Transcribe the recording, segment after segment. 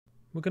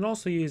We can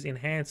also use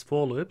enhanced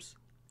for loops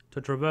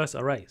to traverse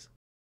arrays.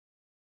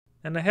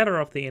 And the header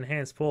of the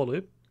enhanced for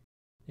loop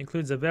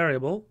includes a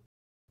variable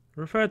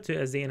referred to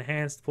as the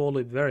enhanced for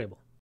loop variable.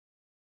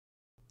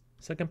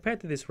 So compared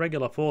to this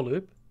regular for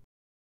loop,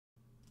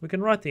 we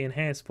can write the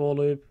enhanced for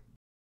loop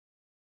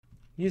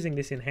using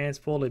this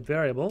enhanced for loop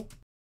variable,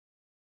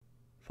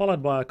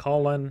 followed by a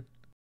colon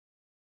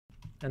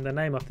and the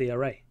name of the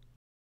array,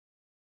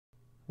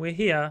 where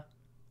here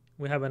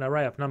we have an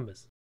array of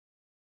numbers.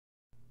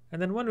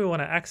 And then when we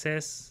want to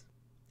access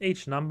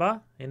each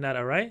number in that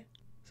array,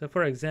 so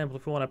for example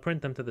if we want to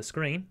print them to the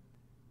screen,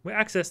 we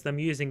access them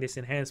using this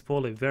enhanced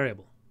for loop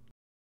variable.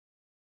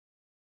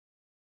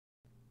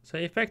 So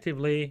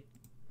effectively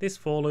this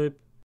for loop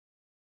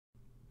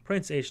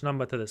prints each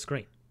number to the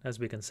screen, as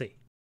we can see.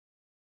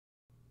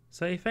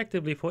 So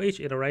effectively for each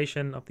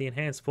iteration of the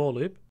enhanced for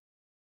loop,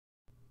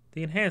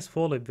 the enhanced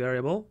for loop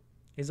variable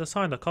is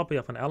assigned a copy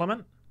of an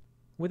element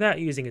without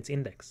using its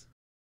index.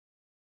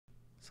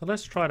 So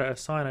let's try to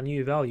assign a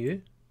new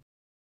value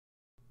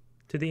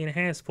to the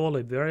enhanced for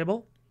loop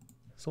variable.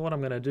 So what I'm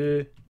going to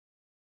do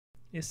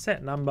is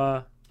set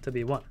number to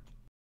be 1.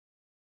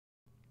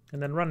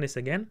 And then run this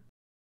again.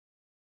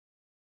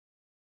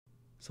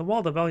 So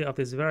while the value of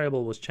this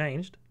variable was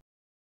changed,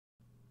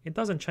 it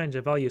doesn't change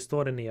the value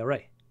stored in the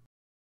array.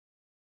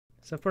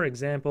 So for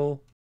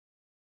example,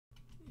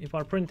 if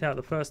I print out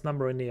the first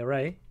number in the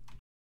array,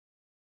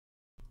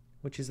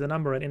 which is the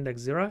number at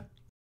index 0,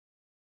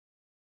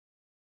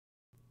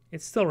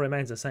 it still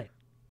remains the same.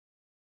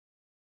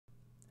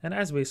 And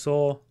as we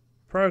saw,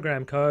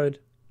 program code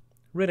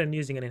written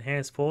using an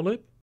enhanced for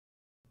loop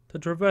to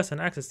traverse and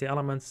access the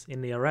elements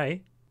in the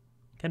array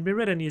can be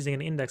written using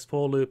an index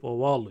for loop or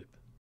while loop.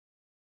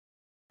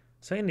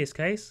 So in this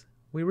case,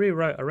 we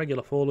rewrote a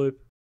regular for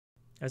loop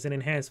as an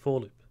enhanced for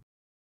loop.